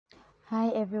Hi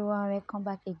everyone, welcome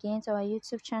back again to our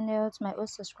YouTube channel. To my old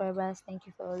subscribers, thank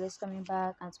you for always coming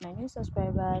back, and to my new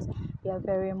subscribers, you are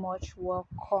very much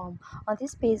welcome. On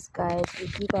this page, guys, we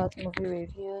give out movie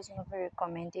reviews, movie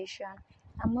recommendation,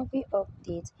 and movie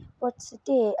updates. But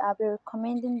today, I'll be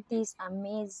recommending this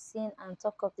amazing and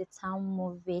talk of the town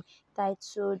movie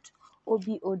titled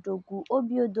Odogwu.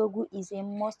 Odogwu is a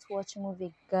must-watch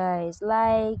movie, guys.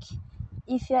 Like,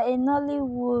 if you're a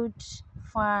Nollywood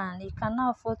fan, you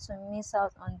cannot afford to miss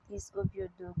out on this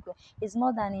Odogwu. It's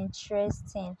more than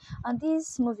interesting. On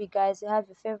this movie, guys, you have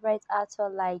your favorite actor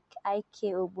like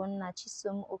Obonna,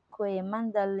 Chisom, Okoye,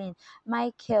 Magdalene,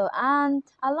 Michael, and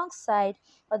alongside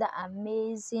other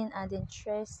amazing and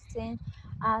interesting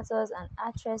actors and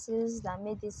actresses that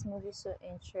made this movie so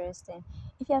interesting.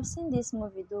 If you have seen this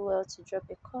movie, do well to drop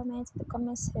a comment in the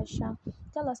comment section.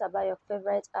 Tell us about your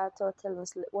favorite actor. Tell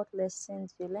us what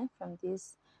lessons you learned from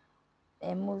this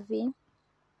movie.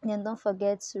 And don't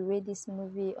forget to rate this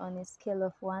movie on a scale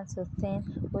of 1 to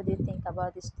 10. What do you think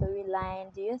about the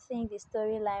storyline? Do you think the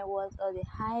storyline was all the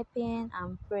hyping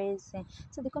and praising?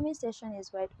 So the comment section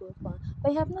is wide open. But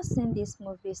if you have not seen this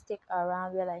movie, stick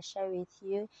around while I share with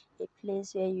you a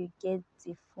place where you get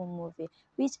the full movie.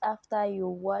 Which after you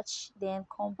watch, then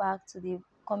come back to the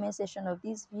comment section of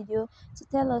this video to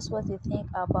tell us what you think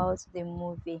about the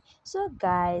movie. So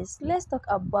guys, let's talk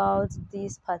about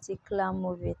this particular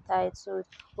movie titled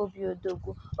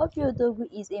Odogwu. Odogwu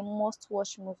is a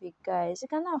must-watch movie, guys. You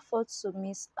cannot afford to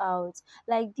miss out.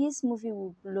 Like, this movie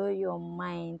will blow your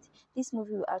mind. This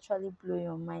movie will actually blow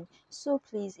your mind. So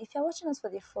please, if you're watching us for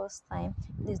the first time,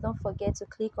 please don't forget to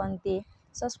click on the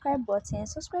subscribe button,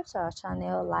 subscribe to our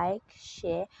channel, like,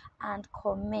 share, and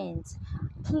comment,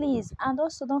 please. And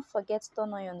also don't forget to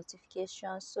turn on your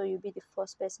notifications so you'll be the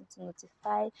first person to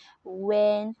notify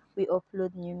when we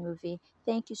upload new movie.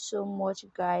 Thank you so much,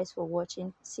 guys, for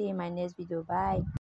watching. See you in my next video. Bye.